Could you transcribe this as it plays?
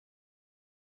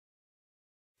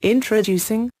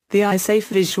Introducing the iSafe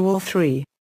Visual 3.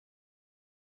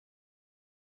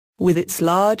 With its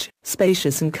large,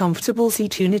 spacious and comfortable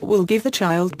seat unit will give the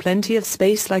child plenty of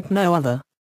space like no other.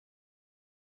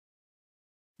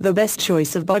 The best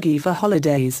choice of buggy for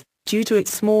holidays, due to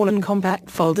its small and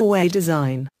compact fold-away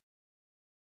design.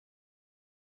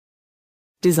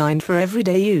 Designed for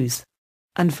everyday use.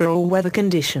 And for all weather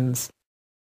conditions.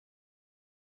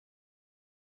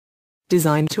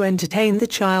 Designed to entertain the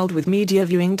child with media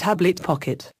viewing tablet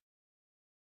pocket.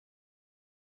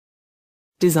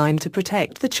 Designed to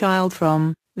protect the child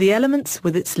from the elements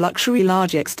with its luxury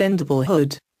large extendable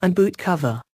hood and boot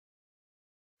cover.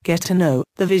 Get to know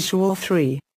the Visual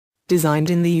 3. Designed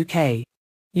in the UK.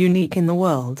 Unique in the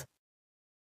world.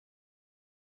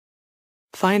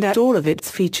 Find out all of its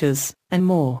features and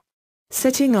more.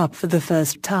 Setting up for the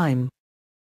first time.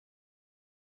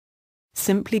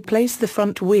 Simply place the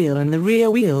front wheel and the rear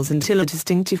wheels until a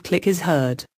distinctive click is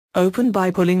heard. Open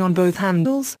by pulling on both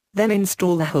handles, then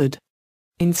install the hood.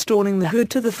 Installing the hood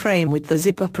to the frame with the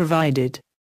zipper provided.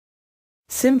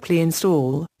 Simply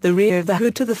install the rear of the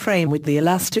hood to the frame with the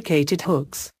elasticated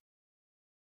hooks.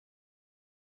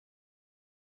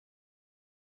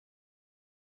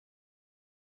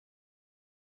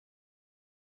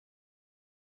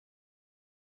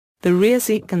 The rear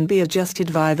seat can be adjusted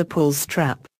via the pull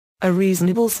strap. A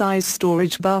reasonable size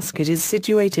storage basket is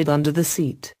situated under the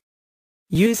seat.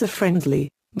 User-friendly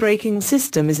braking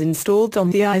system is installed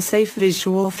on the iSafe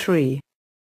Visual 3.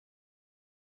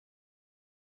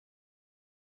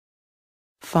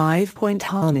 5-point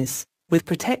harness with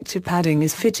protective padding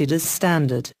is fitted as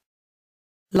standard.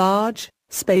 Large,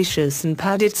 spacious and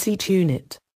padded seat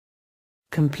unit.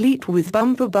 Complete with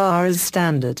bumper bar as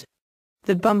standard.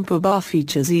 The bumper bar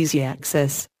features easy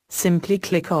access, simply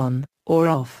click on or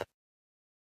off.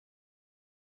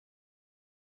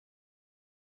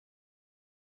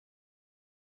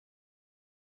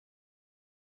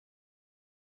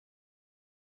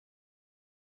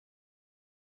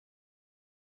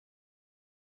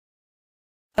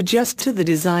 Adjust to the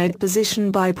desired position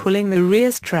by pulling the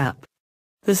rear strap.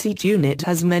 The seat unit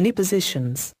has many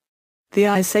positions. The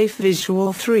iSafe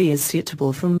Visual 3 is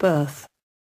suitable from birth.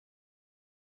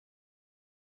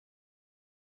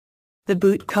 The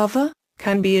boot cover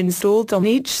can be installed on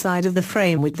each side of the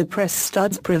frame with the press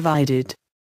studs provided.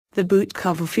 The boot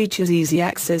cover features easy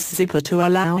access zipper to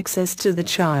allow access to the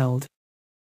child.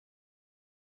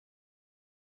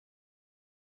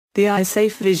 The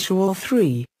iSafe Visual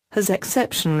 3 has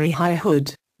exceptionally high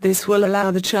hood. This will allow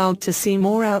the child to see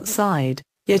more outside,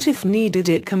 yet if needed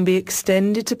it can be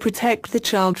extended to protect the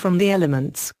child from the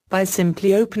elements, by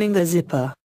simply opening the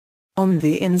zipper. On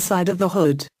the inside of the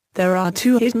hood, there are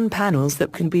two hidden panels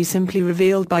that can be simply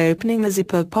revealed by opening the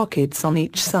zipper pockets on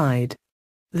each side.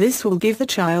 This will give the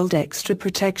child extra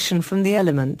protection from the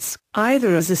elements,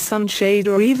 either as a sunshade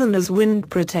or even as wind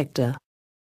protector.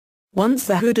 Once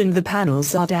the hood and the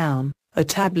panels are down, a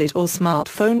tablet or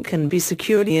smartphone can be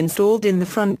securely installed in the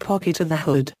front pocket of the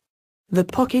hood. The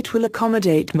pocket will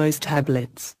accommodate most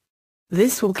tablets.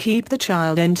 This will keep the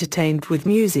child entertained with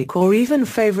music or even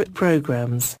favorite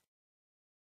programs.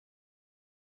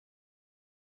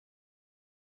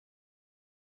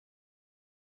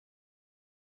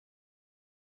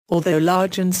 Although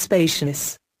large and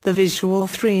spacious, the Visual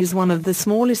 3 is one of the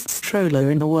smallest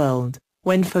stroller in the world,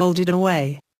 when folded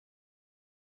away.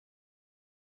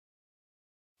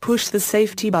 Push the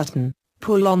safety button,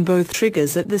 pull on both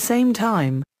triggers at the same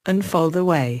time, and fold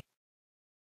away.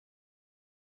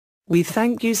 We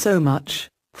thank you so much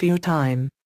for your time,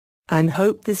 and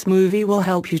hope this movie will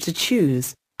help you to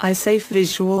choose iSafe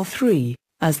Visual 3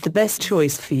 as the best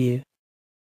choice for you.